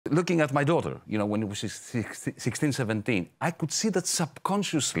looking at my daughter, you know, when she was 16, 17, I could see that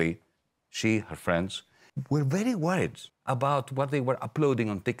subconsciously, she, her friends, were very worried about what they were uploading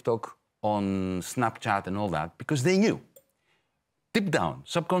on TikTok, on Snapchat and all that, because they knew, deep down,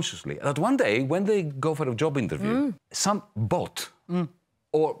 subconsciously, that one day, when they go for a job interview, some bot,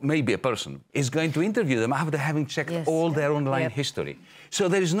 or maybe a person, is going to interview them after having checked all their online history. So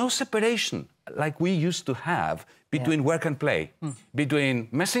there is no separation, like we used to have, between work and play, between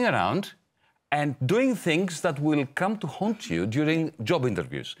messing around and doing things that will come to haunt you during job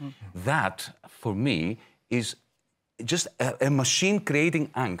interviews. That, for me, is just a machine creating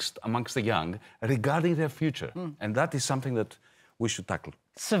angst amongst the young regarding their future. And that is something that we should tackle.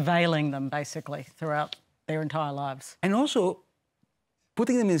 Surveilling them, basically, throughout their entire lives. And also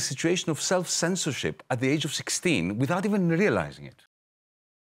putting them in a situation of self-censorship at the age of 16 without even realizing it.